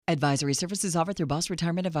Advisory services offered through Boss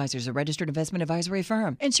Retirement Advisors, a registered investment advisory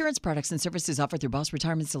firm. Insurance products and services offered through Boss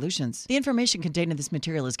Retirement Solutions. The information contained in this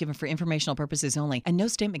material is given for informational purposes only, and no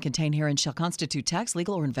statement contained herein shall constitute tax,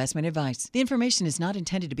 legal, or investment advice. The information is not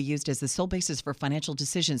intended to be used as the sole basis for financial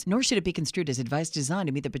decisions, nor should it be construed as advice designed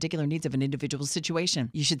to meet the particular needs of an individual situation.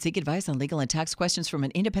 You should seek advice on legal and tax questions from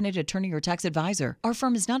an independent attorney or tax advisor. Our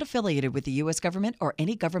firm is not affiliated with the U.S. government or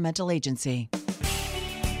any governmental agency.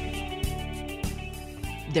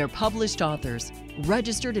 They're published authors,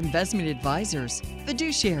 registered investment advisors,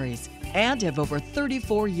 fiduciaries, and have over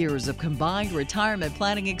 34 years of combined retirement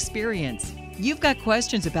planning experience. You've got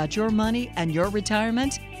questions about your money and your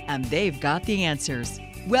retirement, and they've got the answers.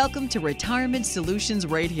 Welcome to Retirement Solutions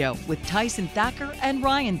Radio with Tyson Thacker and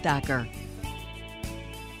Ryan Thacker.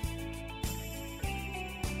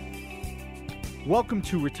 Welcome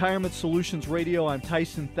to Retirement Solutions Radio. I'm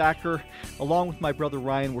Tyson Thacker, along with my brother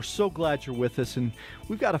Ryan. We're so glad you're with us, and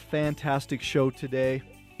we've got a fantastic show today.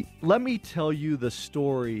 Let me tell you the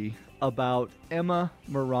story about Emma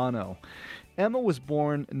Marano. Emma was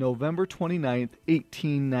born November 29th,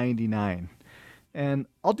 1899. And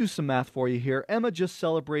I'll do some math for you here. Emma just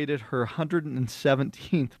celebrated her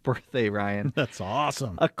 117th birthday, Ryan. That's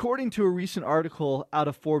awesome. According to a recent article out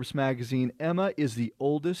of Forbes magazine, Emma is the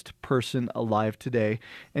oldest person alive today,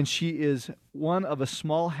 and she is one of a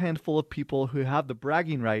small handful of people who have the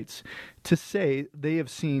bragging rights to say they have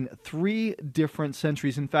seen 3 different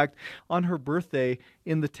centuries. In fact, on her birthday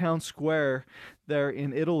in the town square there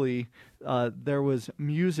in Italy, there was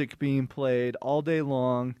music being played all day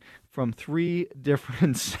long from 3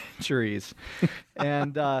 different centuries.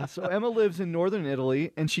 And so Emma lives in northern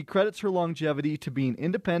Italy, and she credits her longevity to being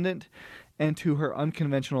independent and to her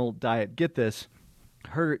unconventional diet. Get this,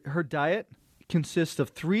 her diet consists of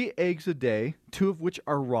 3 eggs a day, 2 of which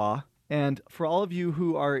are raw, and for all of you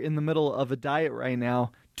who are in the middle of a diet right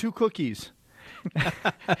now, 2 cookies.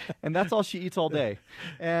 And that's all she eats all day.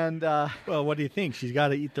 And well, what do you think? She's got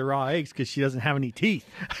to eat the raw eggs because she doesn't have any teeth.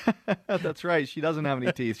 That's right. She doesn't have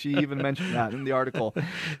any teeth. She even mentioned that in the article.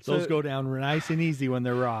 Those go down nice and easy when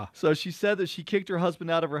they're raw. So she said that she kicked her husband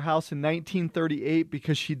out of her house in 1938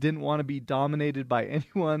 because she didn't want to be dominated by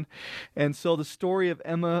anyone. And so the story of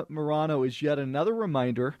Emma Marano is yet another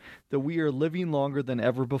reminder that we are living longer than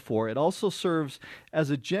ever before. It also serves as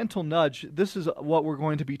a gentle nudge. This is what we're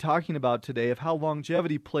going to be talking about today, of how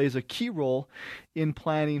longevity plays a key role in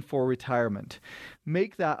planning for retirement.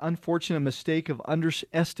 Make that unfortunate mistake of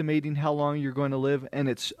underestimating how long you're going to live, and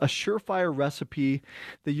it's a surefire recipe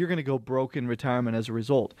that you're going to go broke in retirement as a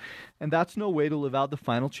result. And that's no way to live out the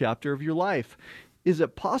final chapter of your life. Is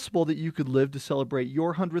it possible that you could live to celebrate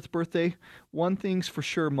your 100th birthday? One thing's for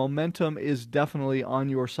sure, momentum is definitely on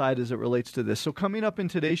your side as it relates to this. So coming up in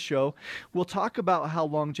today's show, we'll talk about how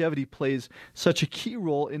longevity plays such a key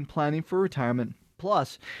role in planning for retirement,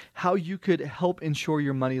 plus how you could help ensure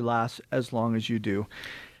your money lasts as long as you do.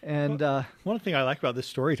 And one thing I like about this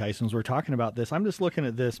story, Tyson, is we're talking about this. I'm just looking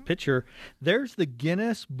at this picture. There's the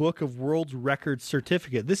Guinness Book of World Records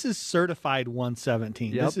certificate. This is certified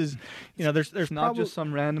 117. Yep. This is, there's not just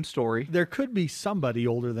some random story. There could be somebody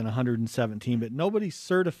older than 117, but nobody's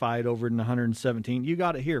certified over than 117. You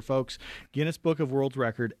got it here, folks. Guinness Book of World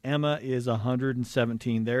Record. Emma is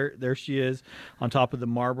 117. There she is on top of the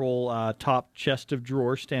marble top chest of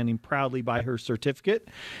drawers, standing proudly by her certificate.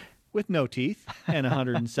 With no teeth and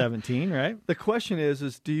 117, right? The question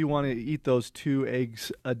is do you want to eat those 2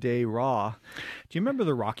 eggs a day raw? Do you remember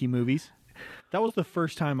the Rocky movies? That was the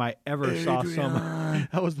first time I ever saw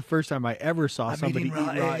somebody eat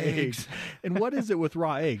raw eggs. And what is it with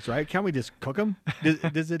raw eggs, right? Can't we just cook them?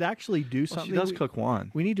 Does it actually do something? Well, she does cook one.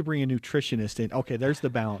 We need to bring a nutritionist in. Okay, there's the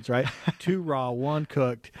balance, right? 2 raw, 1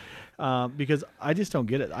 cooked. Because I just don't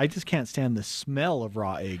get it. I just can't stand the smell of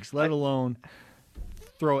raw eggs, let alone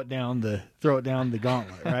throw it down the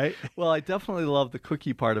gauntlet, right? Well, I definitely love the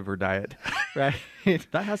cookie part of her diet, right?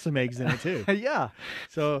 That has some eggs in it too. Yeah.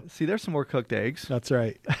 So see, there's some more cooked eggs. That's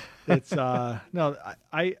right. It's no,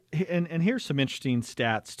 and here's some interesting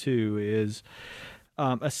stats too. Is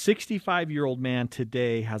a 65-year-old man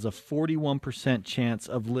today has a 41% chance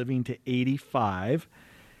of living to 85.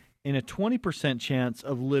 And a 20% chance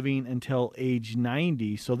of living until age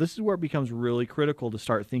 90. So this is where it becomes really critical to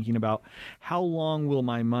start thinking about how long will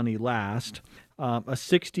my money last. A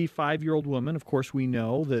 65-year-old woman, of course, we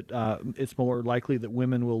know that it's more likely that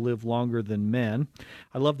women will live longer than men.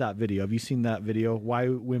 I love that video. Have you seen that video, Why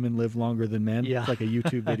Women Live Longer Than Men? Yeah. It's like a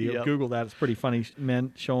YouTube video. Yep. Google that. It's pretty funny.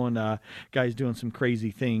 Men showing guys doing some crazy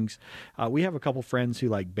things. We have a couple friends who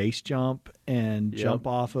like base jump and jump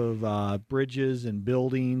off of bridges and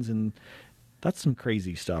buildings and That's some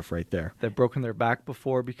crazy stuff right there. They've broken their back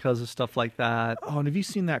before because of stuff like that. Oh, and have you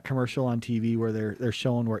seen that commercial on TV where they're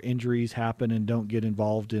showing where injuries happen and don't get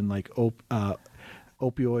involved in like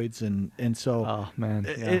opioids and so Oh man,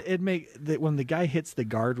 yeah. when the guy hits the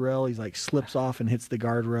guardrail, he's like slips off and hits the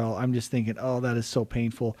guardrail. I'm just thinking, oh, that is so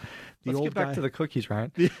painful. Let's get back to the cookies,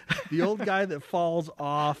 Ryan. The old guy that falls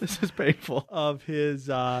off. This is painful. Of his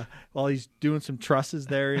while he's doing some trusses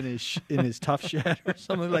there in his tough shed or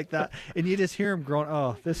something like that, and you just hear him groan.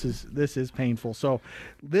 Oh, this is painful. So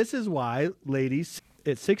this is why, ladies,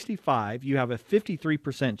 at 65, you have a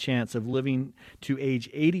 53% chance of living to age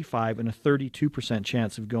 85 and a 32%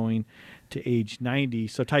 chance of going to age 90.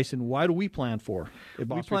 So, Tyson, why do we plan for? We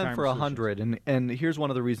plan for 100, and here's one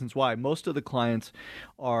of the reasons why. Most of the clients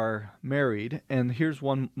are married, and here's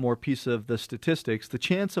one more piece of the statistics. The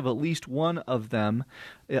chance of at least one of them,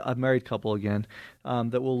 a married couple again,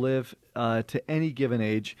 that will live to any given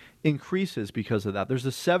age increases because of that. There's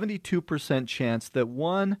a 72% chance that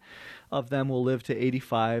one of them will live to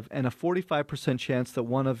 85 and a 45% chance that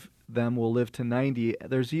one of them will live to 90.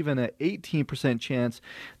 There's even an 18% chance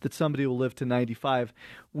that somebody will live to 95.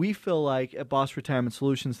 We feel like at Boss Retirement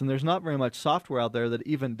Solutions, and there's not very much software out there that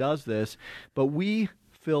even does this, but we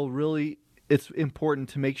feel really it's important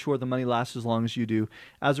to make sure the money lasts as long as you do.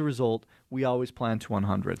 As a result, we always plan to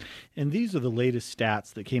 100. And these are the latest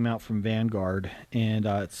stats that came out from Vanguard, and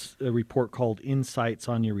it's a report called Insights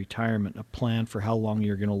on Your Retirement, a plan for how long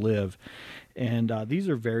you're going to live. And these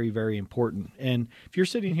are very, very important. And if you're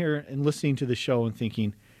sitting here and listening to the show and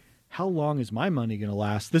thinking, how long is my money going to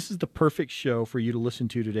last? This is the perfect show for you to listen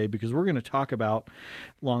to today, because we're going to talk about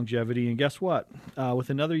longevity. And guess what? With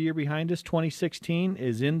another year behind us, 2016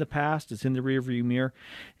 is in the past. It's in the rearview mirror.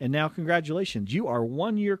 And now, congratulations. You are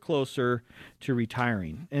 1 year closer to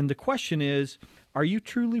retiring. And the question is, are you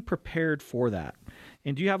truly prepared for that?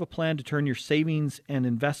 And do you have a plan to turn your savings and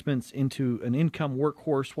investments into an income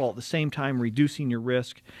workhorse while at the same time reducing your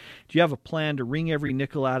risk? Do you have a plan to wring every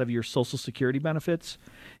nickel out of your Social Security benefits?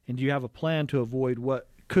 And do you have a plan to avoid what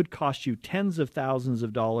could cost you tens of thousands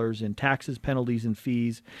of dollars in taxes, penalties, and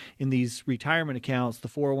fees in these retirement accounts, the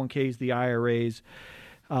 401ks, the IRAs,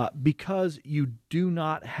 because you do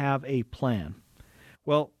not have a plan?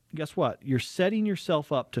 Well, guess what? You're setting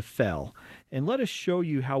yourself up to fail. And let us show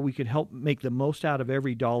you how we can help make the most out of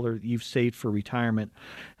every dollar that you've saved for retirement.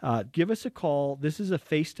 Give us a call. This is a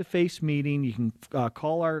face-to-face meeting. You can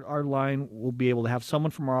call our line. We'll be able to have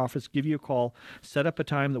someone from our office give you a call, set up a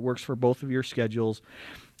time that works for both of your schedules.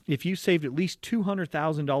 If you saved at least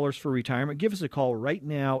 $200,000 for retirement, give us a call right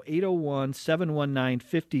now,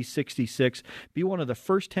 801-719-5066. Be one of the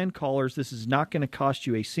first 10 callers. This is not going to cost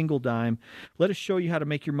you a single dime. Let us show you how to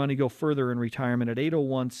make your money go further in retirement at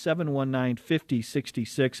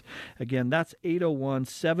 801-719-5066. Again, that's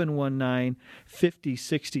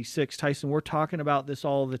 801-719-5066. Tyson, we're talking about this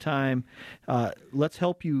all the time. Let's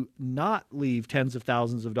help you not leave tens of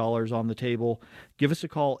thousands of dollars on the table. Give us a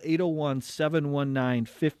call,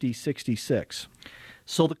 801-719-5066.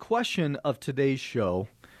 So the question of today's show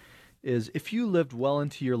is, if you lived well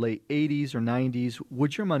into your late 80s or 90s,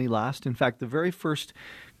 would your money last? In fact, the very first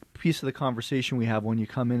piece of the conversation we have when you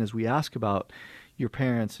come in is we ask about your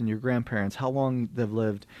parents and your grandparents, how long they've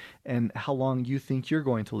lived and how long you think you're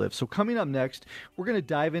going to live. So coming up next, we're going to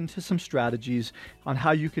dive into some strategies on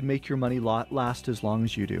how you can make your money last as long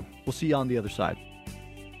as you do. We'll see you on the other side.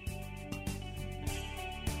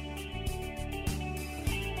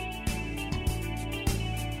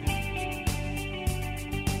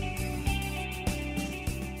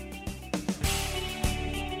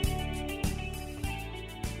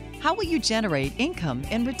 How will you generate income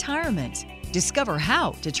in retirement? Discover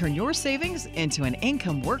how to turn your savings into an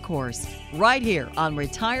income workhorse right here on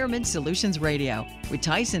Retirement Solutions Radio with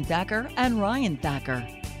Tyson Thacker and Ryan Thacker.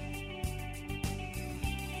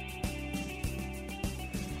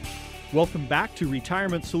 Welcome back to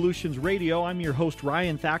Retirement Solutions Radio. I'm your host,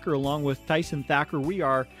 Ryan Thacker, along with Tyson Thacker. We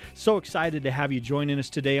are so excited to have you joining us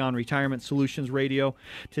today on Retirement Solutions Radio.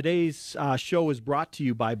 Today's show is brought to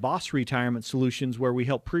you by Boss Retirement Solutions, where we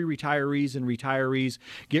help pre-retirees and retirees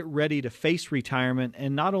get ready to face retirement,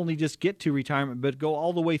 and not only just get to retirement, but go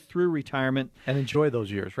all the way through retirement. And enjoy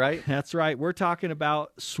those years, right? That's right. We're talking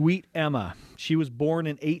about Sweet Emma. She was born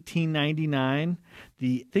in 1899.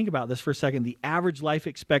 Think about this for a second. The average life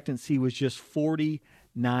expectancy was just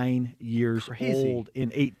 49 years old in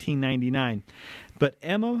 1899. But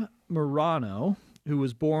Emma Marano, who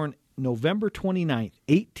was born November 29th,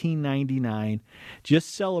 1899,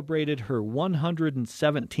 just celebrated her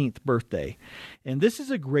 117th birthday. And this is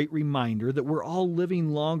a great reminder that we're all living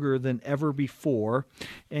longer than ever before.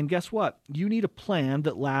 And guess what? You need a plan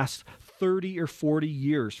that lasts 30 or 40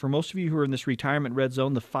 years. For most of you who are in this retirement red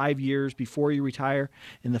zone, the 5 years before you retire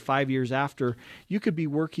and the 5 years after, you could be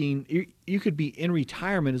working, you could be in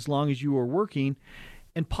retirement as long as you were working,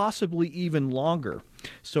 and possibly even longer.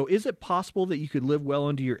 So is it possible that you could live well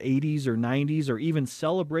into your 80s or 90s or even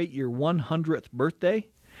celebrate your 100th birthday?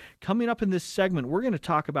 Coming up in this segment, we're going to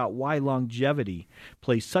talk about why longevity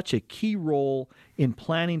plays such a key role in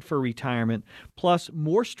planning for retirement, plus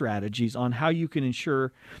more strategies on how you can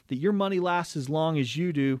ensure that your money lasts as long as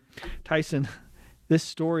you do. Tyson, this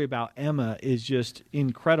story about Emma is just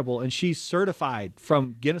incredible, and she's certified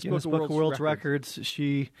from Guinness Book of World Records.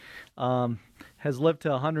 She has lived to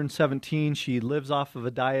 117. She lives off of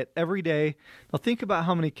a diet every day. Now think about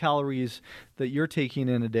how many calories that you're taking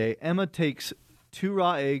in a day. Emma takes 2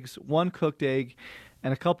 raw eggs, 1 cooked egg,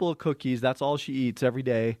 and a couple of cookies. That's all she eats every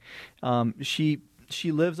day. She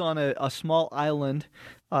lives on a small island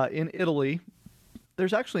in Italy.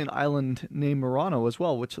 There's actually an island named Murano as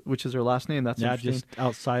well, which is her last name. That's interesting. Just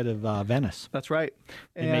outside of Venice. That's right.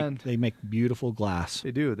 They make beautiful glass.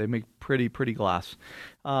 They do. They make pretty glass.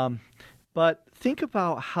 But think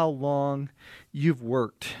about how long you've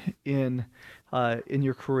worked in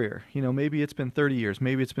your career. You know, maybe it's been 30 years,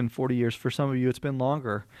 maybe it's been 40 years. For some of you, it's been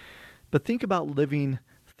longer. But think about living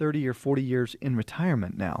 30 or 40 years in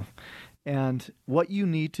retirement now, and what you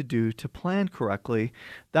need to do to plan correctly.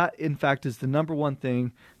 That, in fact, is the number one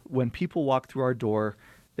thing. When people walk through our door,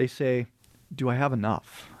 they say, do I have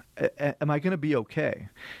enough? Am I going to be okay?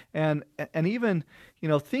 And even, you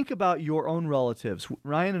know, think about your own relatives.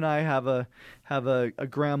 Ryan and I have a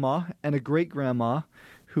grandma and a great grandma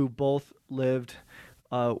who both lived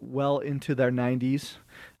well into their 90s,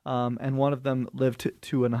 and one of them lived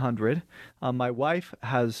to 100. My wife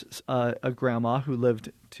has a grandma who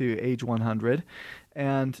lived to age 100,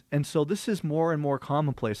 and so this is more and more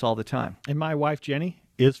commonplace all the time. And my wife Jenny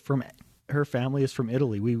her family is from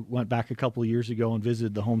Italy. We went back a couple of years ago and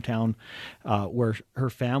visited the hometown where her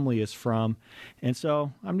family is from. And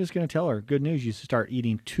so I'm just going to tell her, good news, you start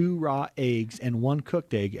eating 2 raw eggs and 1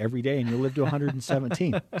 cooked egg every day, and you'll live to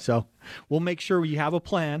 117. So we'll make sure you have a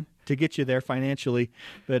plan to get you there financially,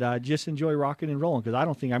 but just enjoy rocking and rolling, because I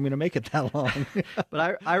don't think I'm going to make it that long.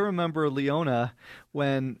 But I remember Leona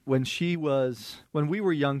when we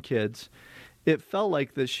were young kids. It felt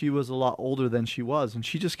like that she was a lot older than she was, and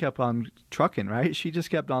she just kept on trucking, right? She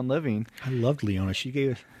just kept on living. I loved Leona. She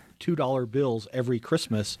gave $2 bills every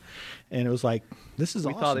Christmas, and it was like, this is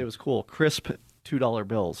awesome. We thought it was cool. Crisp $2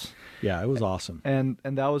 bills. Yeah, it was awesome. And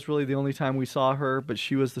that was really the only time we saw her, but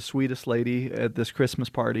she was the sweetest lady at this Christmas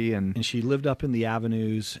party. And she lived up in the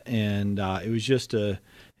avenues, and it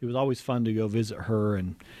was always fun to go visit her.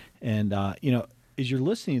 And you know, as you're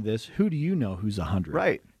listening to this, who do you know who's 100?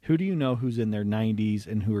 Right. Who do you know who's in their 90s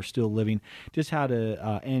and who are still living? Just had an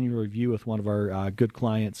annual review with one of our good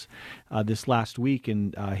clients this last week,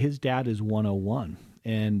 and his dad is 101,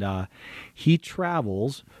 and he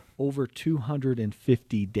travels over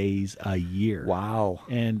 250 days a year. Wow.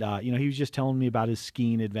 And, you know, he was just telling me about his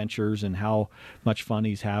skiing adventures and how much fun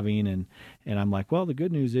he's having. And I'm like, well, the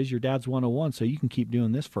good news is your dad's 101, so you can keep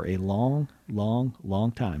doing this for a long, long,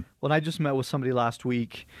 long time. Well, I just met with somebody last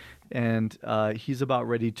week, and he's about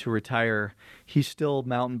ready to retire. He still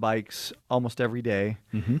mountain bikes almost every day,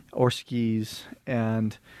 or skis,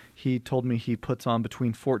 and he told me he puts on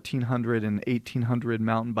between 1,400 and 1,800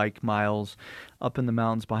 mountain bike miles up in the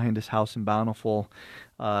mountains behind his house in Bountiful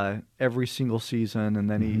every single season. And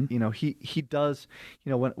then he does,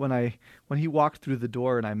 you know, when he walked through the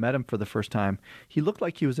door and I met him for the first time, he looked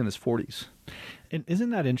like he was in his 40s. And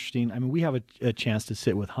isn't that interesting? I mean, we have a chance to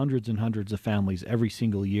sit with hundreds and hundreds of families every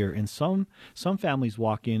single year, and some families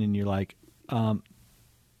walk in and you're like,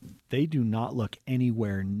 they do not look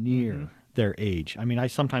anywhere near their age. I mean, I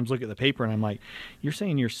sometimes look at the paper and I'm like, you're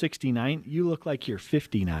saying you're 69? You look like you're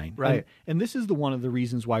 59. Right. And this is one of the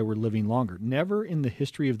reasons why we're living longer. Never in the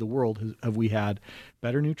history of the world have we had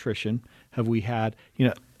better nutrition, have we had, you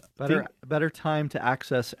know, better time to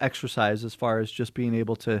access exercise, as far as just being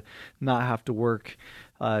able to not have to work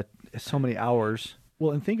so many hours.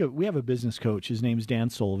 Well, and we have a business coach. His name's Dan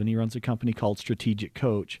Sullivan. He runs a company called Strategic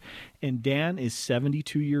Coach. And Dan is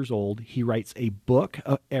 72 years old. He writes a book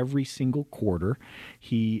every single quarter.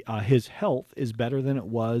 His health is better than it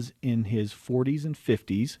was in his 40s and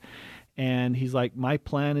 50s. And he's like, my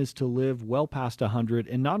plan is to live well past 100,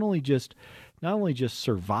 and not only just not only just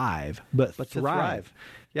survive, but to thrive.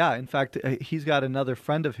 Yeah, in fact, he's got another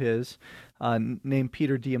friend of his named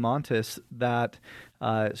Peter Diamandis that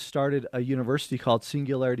started a university called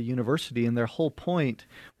Singularity University, and their whole point,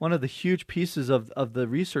 one of the huge pieces of the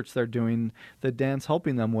research they're doing that Dan's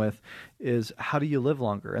helping them with, is how do you live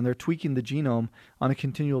longer? And they're tweaking the genome on a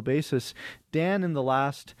continual basis. Dan, in the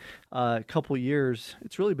last couple years,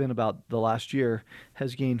 it's really been about the last year,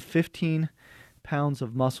 has gained 15 pounds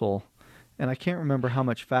of muscle, and I can't remember how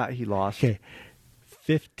much fat he lost. Okay.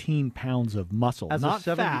 15 pounds of muscle, not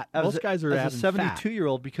fat. Most guys are as a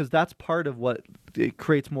 72-year-old, because that's part of what it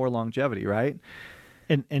creates more longevity, right?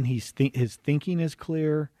 And his thinking is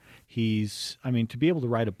clear. To be able to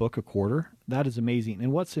write a book a quarter, that is amazing.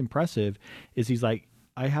 And what's impressive is he's like,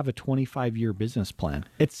 I have a 25-year business plan.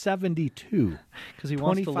 It's 72. Because he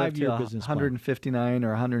wants to live to 159 or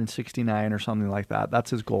 169 or something like that. That's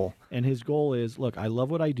his goal. And his goal is, look, I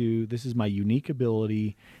love what I do. This is my unique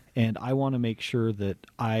ability, and I want to make sure that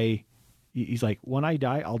he's like, when I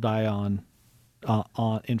die, I'll die on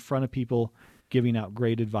in front of people, giving out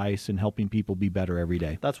great advice and helping people be better every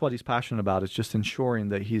day. That's what he's passionate about, is just ensuring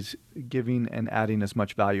that he's giving and adding as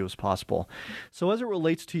much value as possible. So as it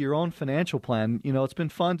relates to your own financial plan, it's been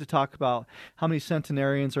fun to talk about how many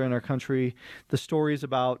centenarians are in our country, the stories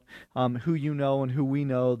about who you know and who we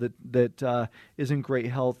know that is in great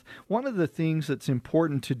health. One of the things that's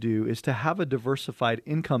important to do is to have a diversified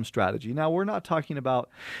income strategy. Now, we're not talking about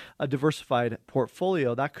a diversified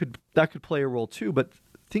portfolio. That could play a role too, but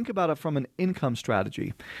think about it from an income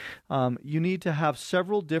strategy. You need to have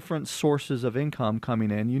several different sources of income coming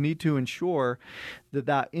in. You need to ensure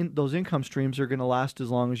that those income streams are going to last as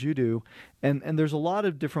long as you do. And there's a lot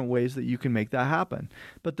of different ways that you can make that happen.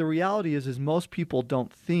 But the reality is most people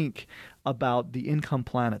don't think about the income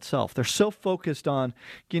plan itself. They're so focused on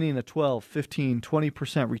getting a 12, 15,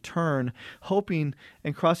 20% return, hoping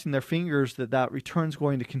and crossing their fingers that return's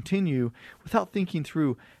going to continue, without thinking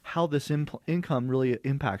through how this income really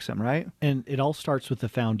impacts them, right? And it all starts with the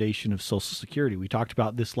foundation of Social Security. We talked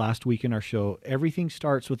about this last week in our show. Everything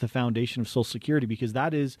starts with the foundation of Social Security, because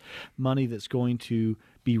that is money that's going to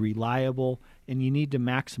be reliable, and you need to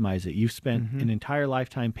maximize it. You've spent an entire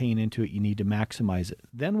lifetime paying into it. You need to maximize it.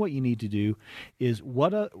 Then what you need to do is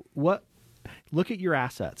look at your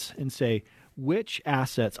assets and say, which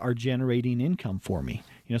assets are generating income for me?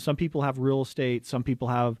 Some people have real estate, some people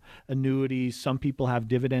have annuities, some people have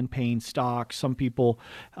dividend-paying stocks, some people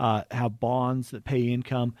have bonds that pay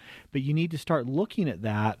income. But you need to start looking at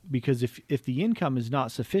that, because if the income is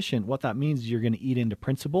not sufficient, what that means is you're going to eat into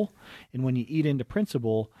principal. And when you eat into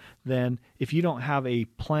principal, then if you don't have a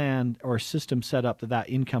plan or a system set up that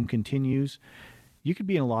income continues, you could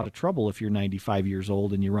be in a lot of trouble if you're 95 years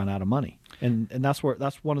old and you run out of money. And that's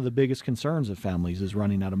one of the biggest concerns of families, is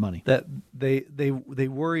running out of money. That they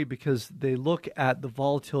worry because they look at the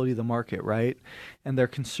volatility of the market, right? And they're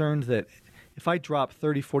concerned that if I drop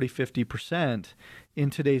 30, 40, 50%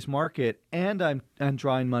 in today's market and I'm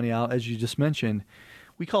drawing money out, as you just mentioned,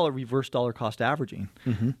 we call it reverse dollar cost averaging,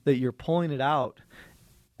 that you're pulling it out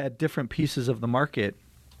at different pieces of the market.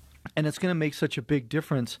 And it's going to make such a big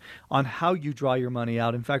difference on how you draw your money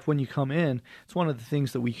out. In fact, when you come in, it's one of the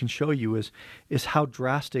things that we can show you is how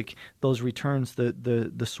drastic those returns,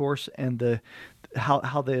 the source and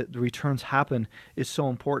how the returns happen is so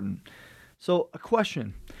important. So a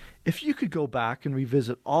question: if you could go back and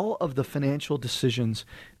revisit all of the financial decisions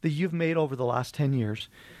that you've made over the last 10 years,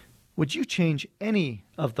 would you change any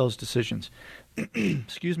of those decisions?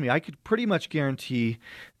 Excuse me, I could pretty much guarantee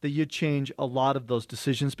that you'd change a lot of those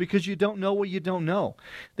decisions, because you don't know what you don't know.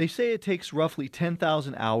 They say it takes roughly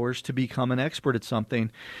 10,000 hours to become an expert at something.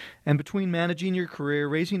 And between managing your career,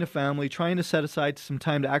 raising a family, trying to set aside some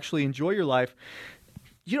time to actually enjoy your life,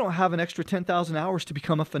 you don't have an extra 10,000 hours to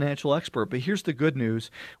become a financial expert. But here's the good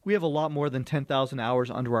news. We have a lot more than 10,000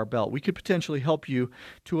 hours under our belt. We could potentially help you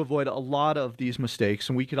to avoid a lot of these mistakes,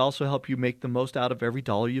 and we could also help you make the most out of every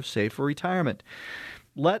dollar you've saved for retirement.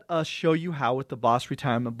 Let us show you how with the Boss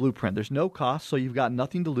Retirement Blueprint. There's no cost, so you've got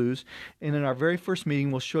nothing to lose. And in our very first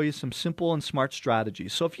meeting, we'll show you some simple and smart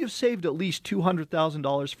strategies. So if you've saved at least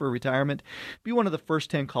 $200,000 for retirement, be one of the first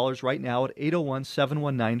 10 callers right now at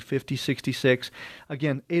 801-719-5066.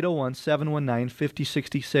 Again,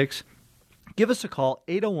 801-719-5066. Give us a call,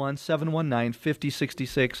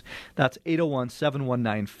 801-719-5066. That's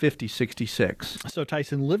 801-719-5066. So,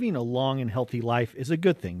 Tyson, living a long and healthy life is a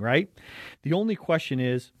good thing, right? The only question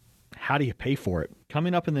is, how do you pay for it?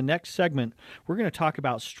 Coming up in the next segment, we're going to talk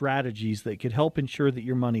about strategies that could help ensure that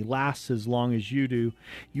your money lasts as long as you do.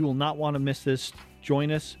 You will not want to miss this.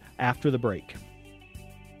 Join us after the break.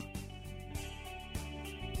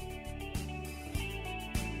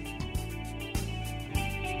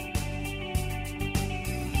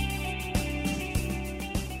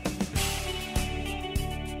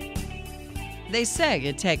 They say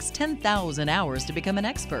it takes 10,000 hours to become an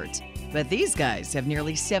expert, but these guys have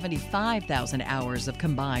nearly 75,000 hours of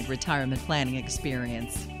combined retirement planning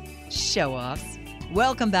experience. Show-offs.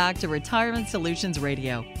 Welcome back to Retirement Solutions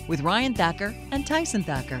Radio with Ryan Thacker and Tyson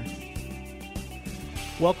Thacker.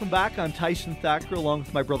 Welcome back. I'm Tyson Thacker along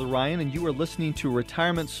with my brother Ryan, and you are listening to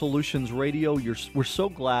Retirement Solutions Radio. We're so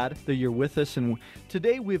glad that you're with us. And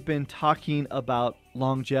today we've been talking about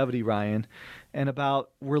longevity, Ryan, and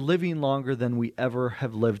about we're living longer than we ever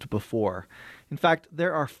have lived before. In fact,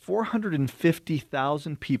 there are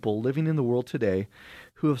 450,000 people living in the world today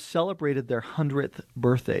who have celebrated their 100th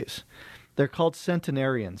birthdays. They're called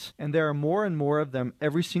centenarians, and there are more and more of them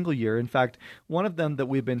every single year. In fact, one of them that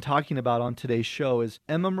we've been talking about on today's show is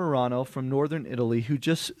Emma Marano from northern Italy, who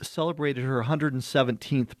just celebrated her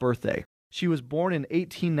 117th birthday. She was born in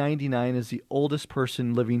 1899 as the oldest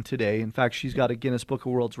person living today. In fact, she's got a Guinness Book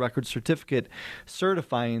of World Records certificate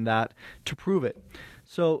certifying that to prove it.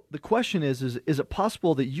 So the question is it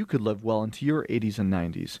possible that you could live well into your 80s and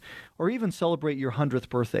 90s, or even celebrate your 100th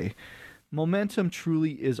birthday? Momentum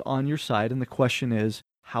truly is on your side, and the question is,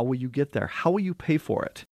 how will you get there? How will you pay for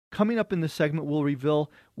it? Coming up in this segment, we'll reveal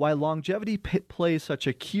why longevity plays such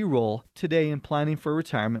a key role today in planning for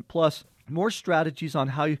retirement, plus more strategies on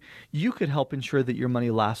how you could help ensure that your money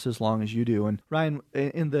lasts as long as you do. And Ryan,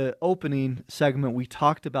 in the opening segment, we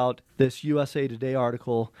talked about this USA Today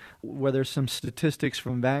article where there's some statistics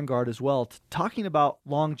from Vanguard as well, talking about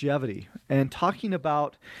longevity and talking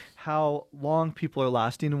about how long people are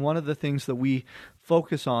lasting. And one of the things that we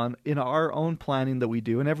focus on in our own planning that we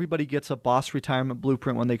do, and everybody gets a Boss Retirement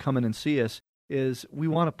Blueprint when they come in and see us, is we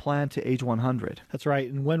want to plan to age 100. That's right.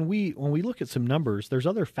 And when we look at some numbers, there's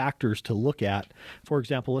other factors to look at. For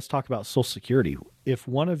example, let's talk about Social Security. If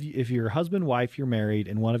your husband, wife, you're married,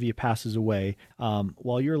 and one of you passes away,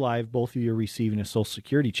 while you're alive, both of you are receiving a Social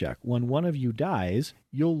Security check. When one of you dies,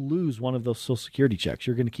 you'll lose one of those Social Security checks.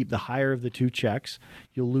 You're going to keep the higher of the two checks.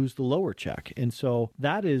 You'll lose the lower check. And so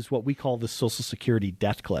that is what we call the Social Security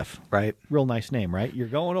death cliff. Right. Real nice name, right? You're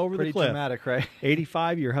going over Pretty the cliff. dramatic, right?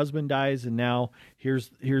 85, your husband dies, and now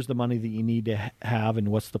here's the money that you need to have, and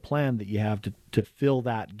what's the plan that you have to fill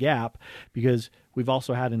that gap, because we've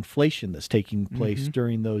also had inflation that's taking place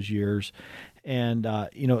during those years. And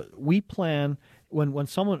we plan when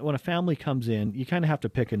a family comes in, you kind of have to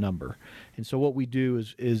pick a number. And so what we do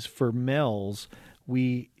is for males,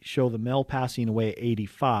 we show the male passing away at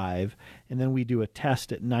 85, and then we do a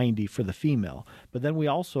test at 90 for the female. But then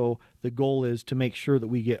the goal is to make sure that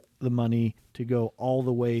we get the money to go all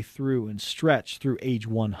the way through and stretch through age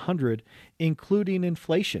 100, including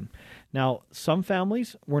inflation. Now, some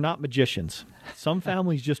families, we're not magicians. Some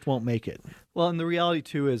families just won't make it. Well, and the reality,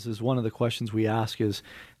 too, is one of the questions we ask is,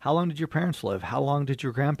 how long did your parents live? How long did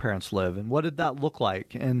your grandparents live? And what did that look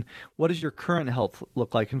like? And what does your current health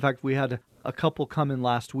look like? In fact, we had a couple come in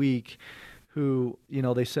last week who,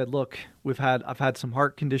 they said, look, I've had some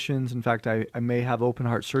heart conditions. In fact, I may have open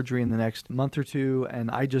heart surgery in the next month or two.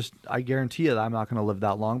 And I guarantee you that I'm not going to live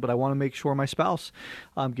that long, but I want to make sure my spouse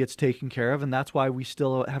gets taken care of. And that's why we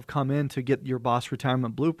still have come in to get your Boss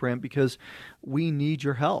Retirement Blueprint, because we need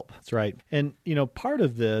your help. That's right. And, part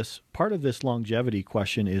of this longevity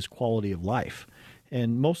question is quality of life.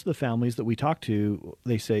 And most of the families that we talk to,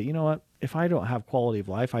 they say, you know what, if I don't have quality of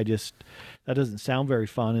life, that doesn't sound very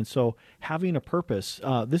fun. And so having a purpose,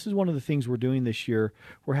 this is one of the things we're doing this year.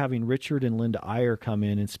 We're having Richard and Linda Iyer come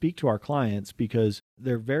in and speak to our clients, because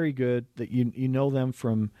they're very good, that you know them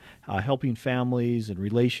from helping families and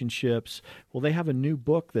relationships. Well, they have a new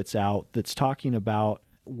book that's out that's talking about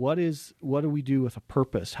what do we do with a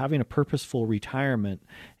purpose, having a purposeful retirement.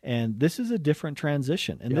 And this is a different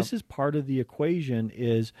transition. And This is part of the equation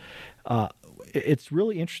is it's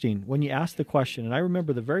really interesting when you ask the question. And I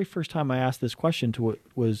remember the very first time I asked this question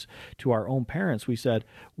was to our own parents. We said,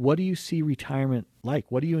 what do you see retirement like?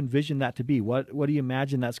 What do you envision that to be? What do you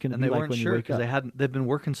imagine that's going to be like when you wake up? And they weren't sure, because they've been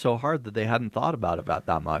working so hard that they hadn't thought about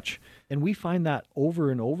that much. And we find that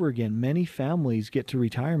over and over again. Many families get to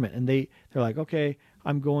retirement and they're like, okay,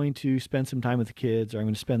 I'm going to spend some time with the kids, or I'm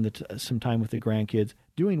going to spend some time with the grandkids.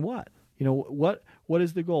 Doing what? What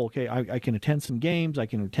is the goal? Okay, I can attend some games, I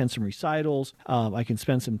can attend some recitals, I can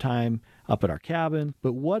spend some time up at our cabin.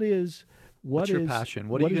 But what's your passion?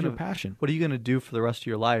 What is your passion? What are you going to do for the rest of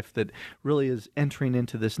your life that really is entering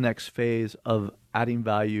into this next phase of adding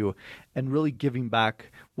value and really giving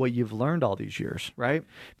back what you've learned all these years, right?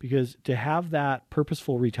 Because to have that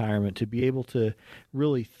purposeful retirement, to be able to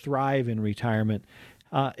really thrive in retirement,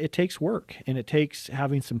 it takes work, and it takes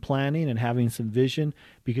having some planning and having some vision,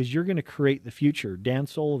 because you're going to create the future. Dan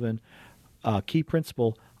Sullivan, key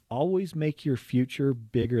principle, always make your future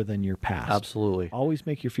bigger than your past. Absolutely. Always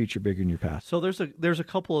make your future bigger than your past. So there's a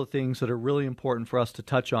couple of things that are really important for us to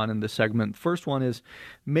touch on in this segment. First one is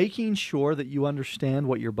making sure that you understand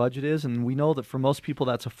what your budget is, and we know that for most people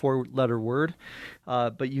that's a 4-letter word,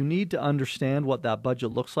 but you need to understand what that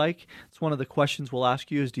budget looks like. It's one of the questions we'll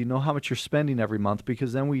ask you is, do you know how much you're spending every month?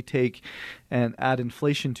 Because then we take and add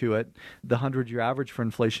inflation to it, the 100-year average for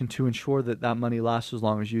inflation, to ensure that that money lasts as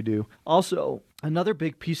long as you do. Also, another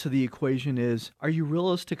big piece of the equation is, are you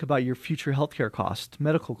realistic about your future healthcare costs,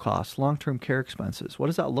 medical costs, long-term care expenses? What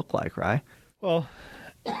does that look like, Rye? Well,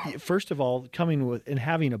 first of all, coming with and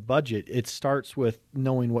having a budget, it starts with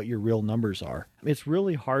knowing what your real numbers are. It's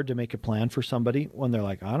really hard to make a plan for somebody when they're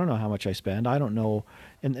like, I don't know how much I spend. I don't know.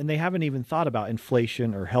 And they haven't even thought about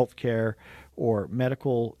inflation or healthcare or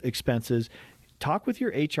medical expenses. Talk with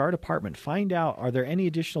your HR department. Find out, are there any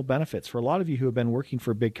additional benefits? For a lot of you who have been working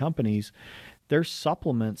for big companies, there's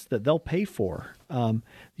supplements that they'll pay for.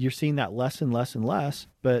 You're seeing that less and less and less.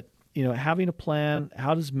 But having a plan,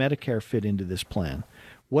 how does Medicare fit into this plan?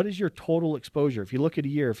 What is your total exposure? If you look at a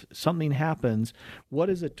year, if something happens, what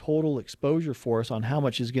is a total exposure for us on how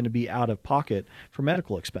much is going to be out of pocket for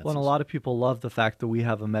medical expenses? Well, and a lot of people love the fact that we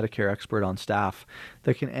have a Medicare expert on staff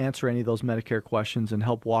that can answer any of those Medicare questions and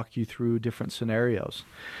help walk you through different scenarios,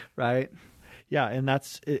 right? Yeah, and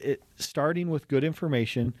that's it. Starting with good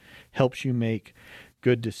information helps you make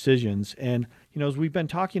good decisions. And as we've been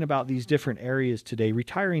talking about these different areas today,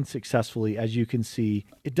 retiring successfully, as you can see,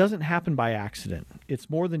 it doesn't happen by accident. It's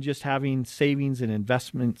more than just having savings and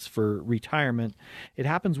investments for retirement. It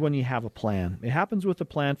happens when you have a plan. It happens with a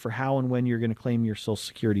plan for how and when you're going to claim your Social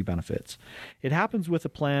Security benefits. It happens with a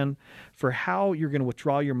plan for how you're going to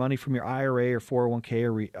withdraw your money from your IRA or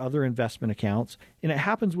 401k or other investment accounts. And it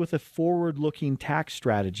happens with a forward-looking tax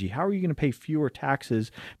strategy. How are you going to pay fewer taxes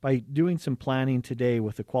by doing some planning today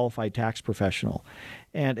with a qualified tax professional?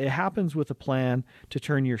 And it happens with a plan to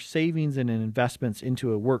turn your savings and investments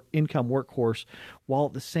into a income workhorse while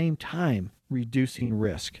at the same time reducing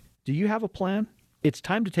risk. Do you have a plan? It's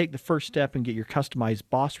time to take the first step and get your customized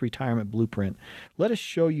Boss Retirement Blueprint. Let us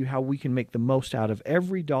show you how we can make the most out of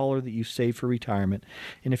every dollar that you save for retirement.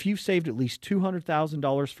 And if you've saved at least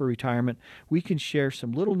 $200,000 for retirement, we can share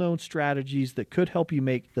some little-known strategies that could help you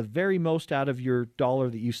make the very most out of your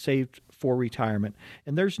dollar that you saved for retirement.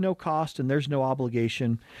 And there's no cost and there's no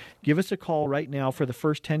obligation. Give us a call right now. For the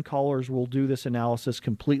first 10 callers, we'll do this analysis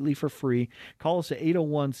completely for free. Call us at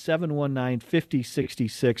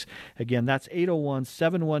 801-719-5066. Again, that's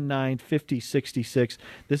 801-719-5066.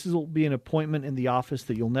 This will be an appointment in the office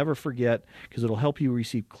that you'll never forget because it'll help you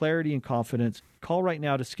receive clarity and confidence. Call right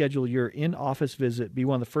now to schedule your in-office visit. Be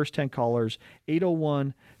one of the first 10 callers,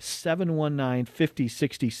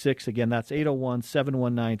 801-719-5066. Again, that's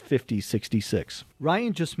 801-719-5066.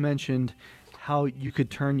 Ryan just mentioned how you could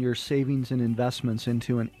turn your savings and investments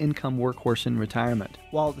into an income workhorse in retirement,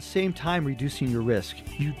 while at the same time reducing your risk.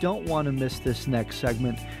 You don't want to miss this next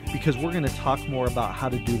segment because we're going to talk more about how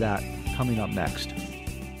to do that coming up next.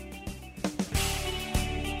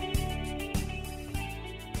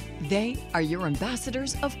 They are your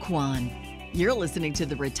ambassadors of Quan. You're listening to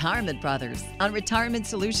the Retirement Brothers on Retirement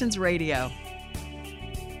Solutions Radio.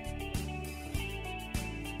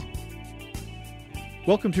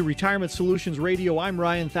 Welcome to Retirement Solutions Radio. I'm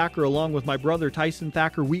Ryan Thacker along with my brother Tyson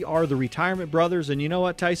Thacker. We are the Retirement Brothers, and you know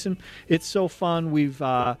what, Tyson? It's so fun. We've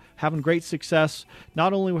having great success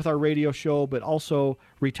not only with our radio show but also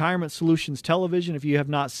Retirement Solutions Television. If you have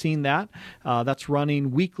not seen that, that's running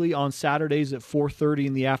weekly on Saturdays at 4:30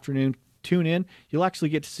 in the afternoon. Tune in. You'll actually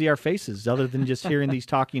get to see our faces other than just hearing these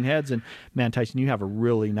talking heads. And man, Tyson, you have a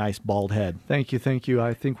really nice bald head. Thank you.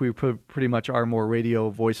 I think we pretty much are more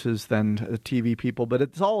radio voices than TV people, but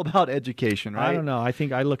it's all about education, right? I don't know. I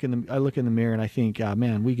think I look in the mirror and I think,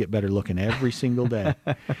 man, we get better looking every single day.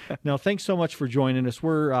 No, thanks so much for joining us.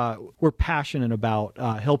 We're passionate about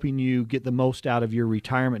helping you get the most out of your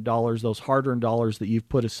retirement dollars, those hard-earned dollars that you've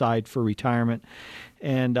put aside for retirement.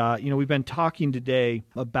 And, we've been talking today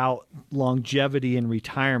about longevity in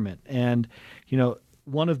retirement. And,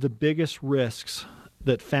 one of the biggest risks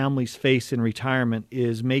that families face in retirement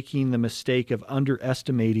is making the mistake of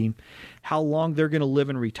underestimating how long they're going to live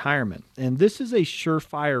in retirement. And this is a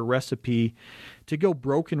surefire recipe to go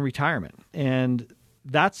broke in retirement. And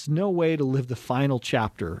that's no way to live the final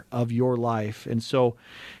chapter of your life. And so,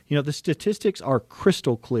 the statistics are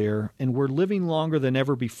crystal clear, and we're living longer than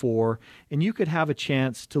ever before. And you could have a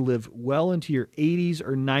chance to live well into your 80s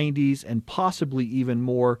or 90s and possibly even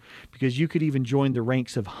more, because you could even join the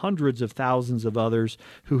ranks of hundreds of thousands of others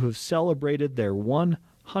who have celebrated their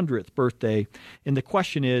 100th birthday. And the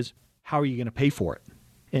question is, how are you going to pay for it?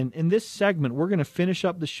 And in this segment, we're going to finish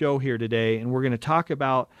up the show here today, and we're going to talk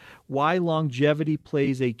about why longevity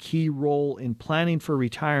plays a key role in planning for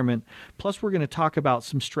retirement. Plus, we're going to talk about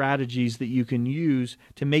some strategies that you can use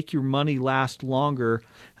to make your money last longer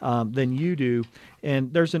than you do.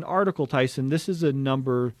 And there's an article, Tyson. This is a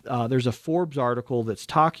number. There's a Forbes article that's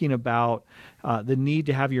talking about the need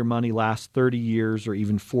to have your money last 30 years or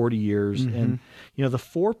even 40 years. Mm-hmm. And, the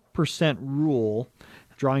 4% rule,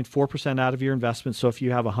 drawing 4% out of your investment. So if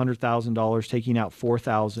you have $100,000, taking out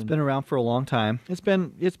 $4,000. It's been around for a long time. It's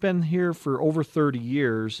been here for over 30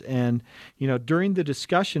 years. And, during the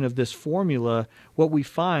discussion of this formula, what we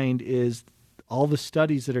find is all the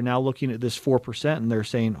studies that are now looking at this 4%, and they're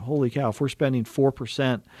saying, holy cow, if we're spending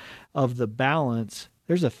 4% of the balance,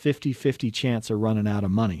 there's a 50-50 chance of running out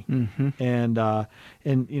of money. Mm-hmm.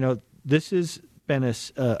 And this has been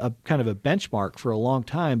a kind of a benchmark for a long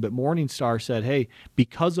time, but Morningstar said, hey,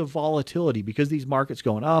 because of volatility, because these markets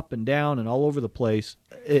going up and down and all over the place,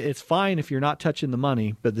 it's fine if you're not touching the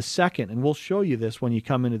money, but the second, and we'll show you this when you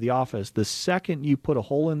come into the office, the second you put a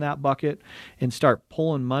hole in that bucket and start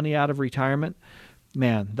pulling money out of retirement,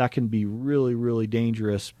 man, that can be really, really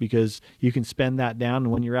dangerous, because you can spend that down,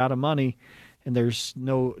 and when you're out of money and there's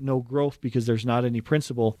no growth because there's not any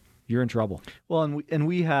principal, you're in trouble. Well, and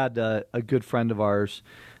we had a good friend of ours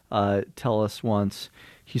tell us once.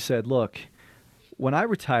 He said, look, when I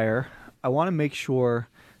retire, I want to make sure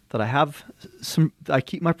that I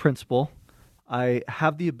keep my principal, I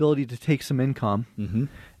have the ability to take some income, mm-hmm.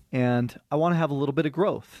 and I want to have a little bit of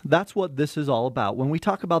growth. That's what this is all about. When we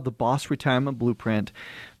talk about the Boss Retirement Blueprint,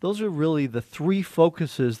 those are really the three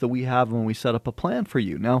focuses that we have when we set up a plan for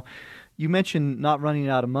you. Now, you mentioned not running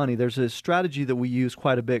out of money. There's a strategy that we use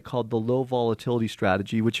quite a bit called the low volatility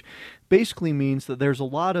strategy, which basically means that there's a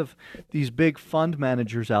lot of these big fund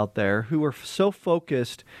managers out there who are so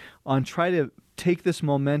focused on trying to take this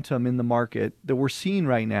momentum in the market that we're seeing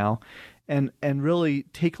right now and really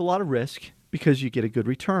take a lot of risk because you get a good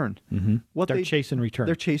return. Mm-hmm. They're chasing return.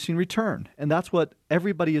 They're chasing return. And that's what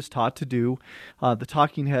everybody is taught to do. The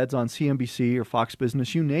talking heads on CNBC or Fox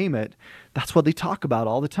Business, you name it, that's what they talk about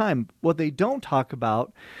all the time. What they don't talk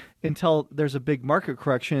about until there's a big market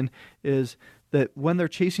correction is that when they're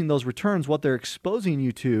chasing those returns, what they're exposing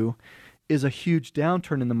you to is a huge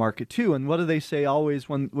downturn in the market too. And what do they say always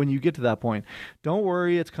when you get to that point? Don't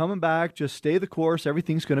worry, it's coming back. Just stay the course.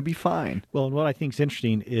 Everything's going to be fine. Well, and what I think is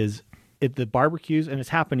interesting is at the barbecues, and it's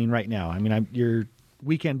happening right now. I mean, your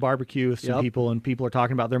weekend barbecue with some people, and people are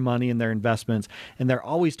talking about their money and their investments, and they're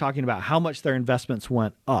always talking about how much their investments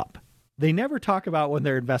went up. They never talk about when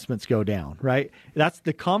their investments go down, right? That's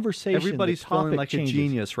the conversation. Everybody's feeling like changes. A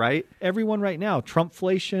genius, right? Everyone right now.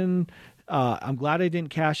 Trumpflation. I'm glad I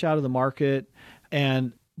didn't cash out of the market,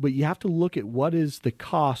 but you have to look at what is the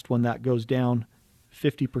cost when that goes down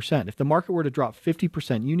 50%. If the market were to drop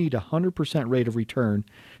 50%, you need a 100% rate of return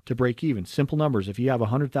to break even. Simple numbers. If you have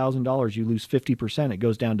 $100,000, you lose 50%, it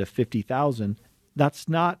goes down to $50,000. That's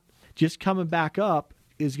not just coming back up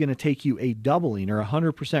is going to take you a doubling or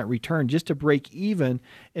 100% return just to break even.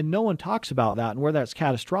 And no one talks about that. And where that's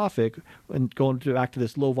catastrophic, and going back to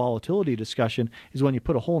this low volatility discussion, is when you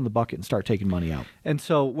put a hole in the bucket and start taking money out. And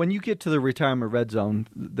so when you get to the retirement red zone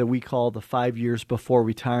that we call the 5 years before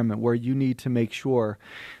retirement, where you need to make sure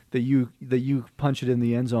that you punch it in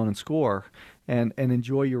the end zone and score and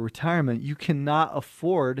enjoy your retirement, you cannot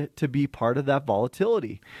afford to be part of that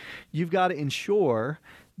volatility. You've got to ensure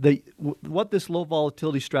what this low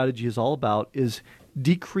volatility strategy is all about is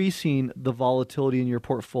decreasing the volatility in your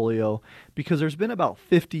portfolio, because there's been about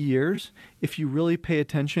 50 years, if you really pay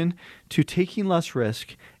attention, to taking less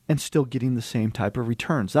risk and still getting the same type of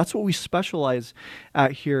returns. That's what we specialize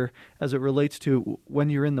at here as it relates to when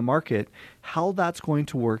you're in the market, how that's going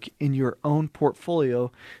to work in your own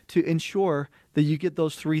portfolio to ensure that you get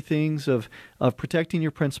those three things of protecting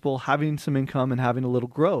your principal, having some income, and having a little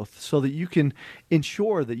growth, so that you can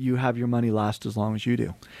ensure that you have your money last as long as you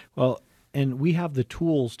do. Well, and we have the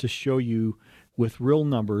tools to show you with real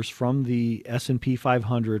numbers from the S&P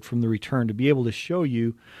 500, from the return, to be able to show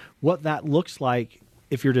you what that looks like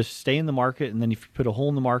if you're to stay in the market, and then if you put a hole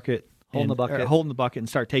in the market, hole in the bucket and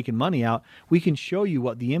start taking money out, we can show you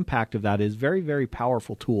what the impact of that is. Very, very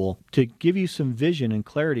powerful tool to give you some vision and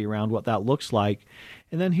clarity around what that looks like.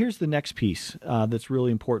 And then here's the next piece that's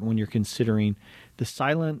really important when you're considering the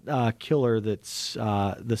silent killer that's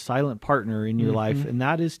the silent partner in your life, and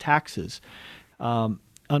that is taxes.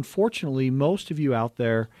 Unfortunately, most of you out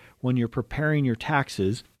there, when you're preparing your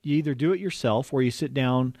taxes, you either do it yourself or you sit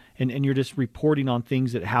down and you're just reporting on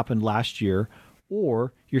things that happened last year,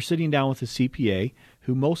 or you're sitting down with a CPA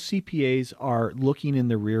who most CPAs are looking in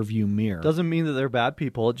the rearview mirror. Doesn't mean that they're bad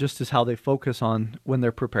people. It just is how they focus on when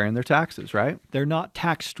they're preparing their taxes, right? They're not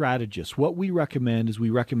tax strategists. What we recommend is we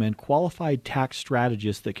recommend qualified tax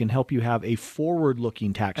strategists that can help you have a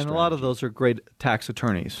forward-looking tax strategy. And a lot of those are great tax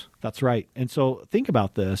attorneys. That's right. And so think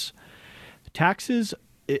about this. Taxes,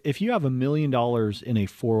 if you have $1 million in a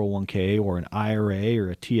 401k or an IRA or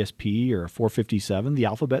a TSP or a 457, the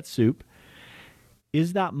alphabet soup,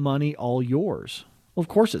 is that money all yours? Well, of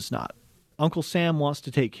course it's not. Uncle Sam wants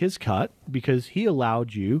to take his cut because he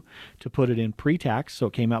allowed you to put it in pre-tax, so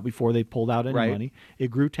it came out before they pulled out any money. It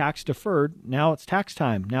grew tax deferred. Now it's tax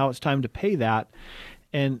time. Now it's time to pay that.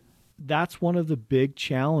 And that's one of the big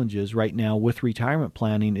challenges right now with retirement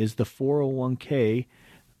planning is the 401k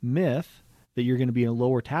myth that you're going to be in a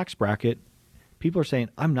lower tax bracket. People are saying,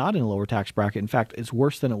 I'm not in a lower tax bracket. In fact, it's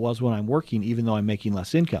worse than it was when I'm working, even though I'm making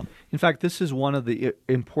less income. In fact, this is one of the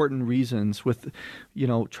important reasons with,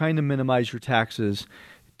 trying to minimize your taxes,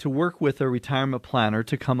 to work with a retirement planner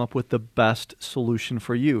to come up with the best solution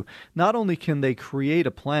for you. Not only can they create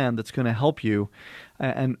a plan that's going to help you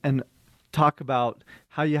and talk about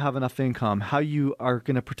how you have enough income, how you are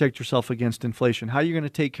going to protect yourself against inflation, how you're going to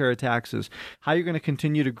take care of taxes, how you're going to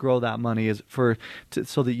continue to grow that money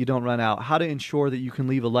so that you don't run out, how to ensure that you can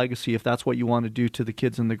leave a legacy if that's what you want to do to the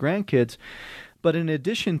kids and the grandkids. But in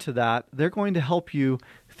addition to that, they're going to help you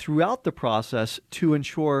throughout the process to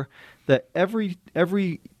ensure that every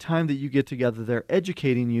time that you get together, they're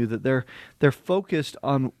educating you, that they're focused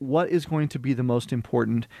on what is going to be the most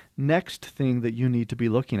important next thing that you need to be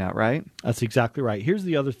looking at, right? That's exactly right. Here's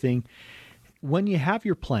the other thing. When you have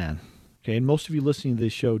your plan, okay, and most of you listening to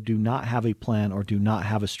this show do not have a plan or do not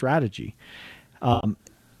have a strategy.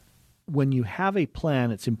 When you have a plan,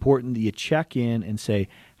 it's important that you check in and say,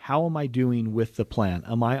 how am I doing with the plan?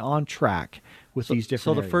 Am I on track with these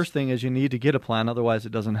different areas? So the first thing is you need to get a plan, otherwise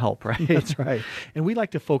it doesn't help, right? That's right. And we like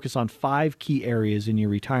to focus on 5 key areas in your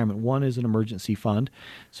retirement. One is an emergency fund,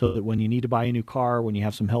 so that when you need to buy a new car, when you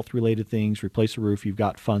have some health-related things, replace a roof, you've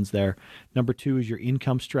got funds there. Number 2 is your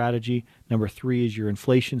income strategy. Number 3 is your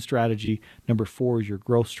inflation strategy. Number 4 is your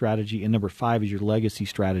growth strategy. And number 5 is your legacy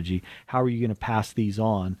strategy. How are you going to pass these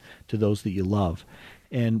on to those that you love?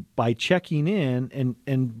 And by checking in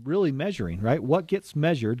and really measuring, right? What gets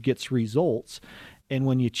measured gets results. And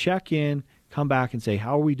when you check in, come back and say,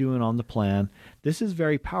 how are we doing on the plan? This is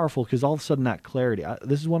very powerful because all of a sudden that clarity,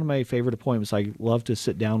 this is one of my favorite appointments. I love to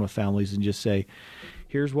sit down with families and just say,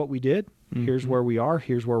 here's what we did. Here's where we are.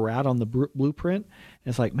 Here's where we're at on the blueprint.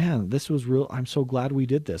 And it's like, man, this was real. I'm so glad we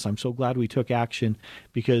did this. I'm so glad we took action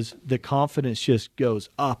because the confidence just goes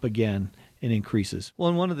up again and increases. Well,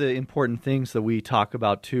 and one of the important things that we talk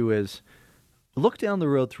about too is look down the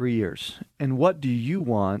road 3 years and what do you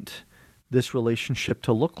want this relationship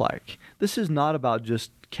to look like? This is not about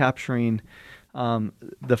just capturing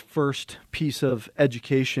the first piece of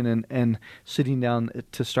education and sitting down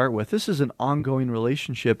to start with. This is an ongoing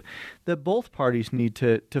relationship that both parties need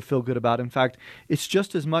to feel good about. In fact, it's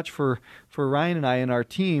just as much for Ryan and I and our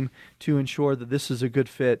team to ensure that this is a good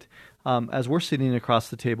fit as we're sitting across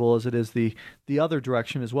the table as it is the other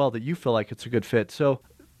direction as well, that you feel like it's a good fit. So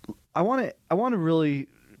I want to really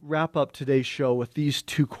wrap up today's show with these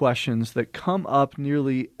 2 questions that come up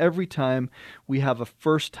nearly every time we have a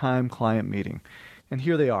first-time client meeting. And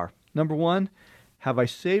here they are. Number 1, have I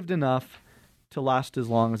saved enough to last as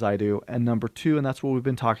long as I do? And number 2, and that's what we've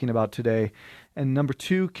been talking about today, and number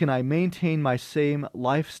 2, can I maintain my same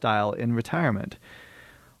lifestyle in retirement?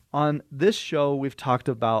 On this show, we've talked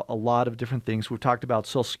about a lot of different things. We've talked about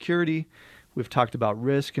Social Security. We've talked about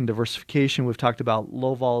risk and diversification. We've talked about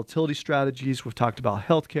low volatility strategies. We've talked about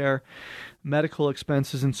healthcare, medical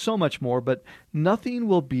expenses, and so much more. But nothing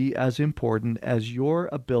will be as important as your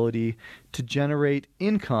ability to generate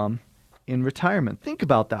income in retirement. Think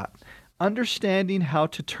about that. Understanding how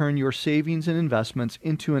to turn your savings and investments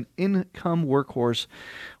into an income workhorse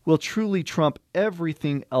will truly trump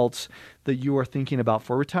everything else that you are thinking about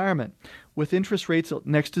for retirement. With interest rates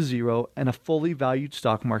next to zero and a fully valued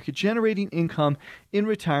stock market, generating income in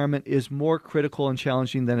retirement is more critical and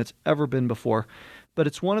challenging than it's ever been before, but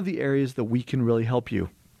it's one of the areas that we can really help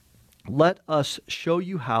you. Let us show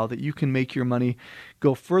you how that you can make your money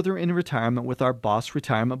go further in retirement with our Boss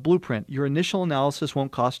Retirement Blueprint. Your initial analysis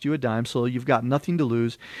won't cost you a dime, so you've got nothing to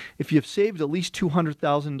lose. If you've saved at least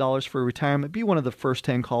 $200,000 for retirement, be one of the first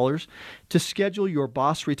 10 callers to schedule your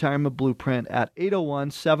Boss Retirement Blueprint at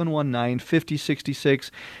 801-719-5066.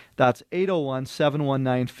 That's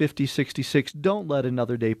 801-719-5066. Don't let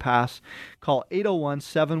another day pass. Call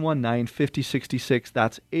 801-719-5066.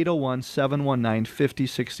 That's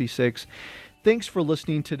 801-719-5066. Thanks for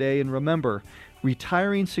listening today, and remember,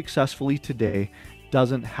 Retiring successfully today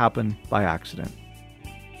doesn't happen by accident.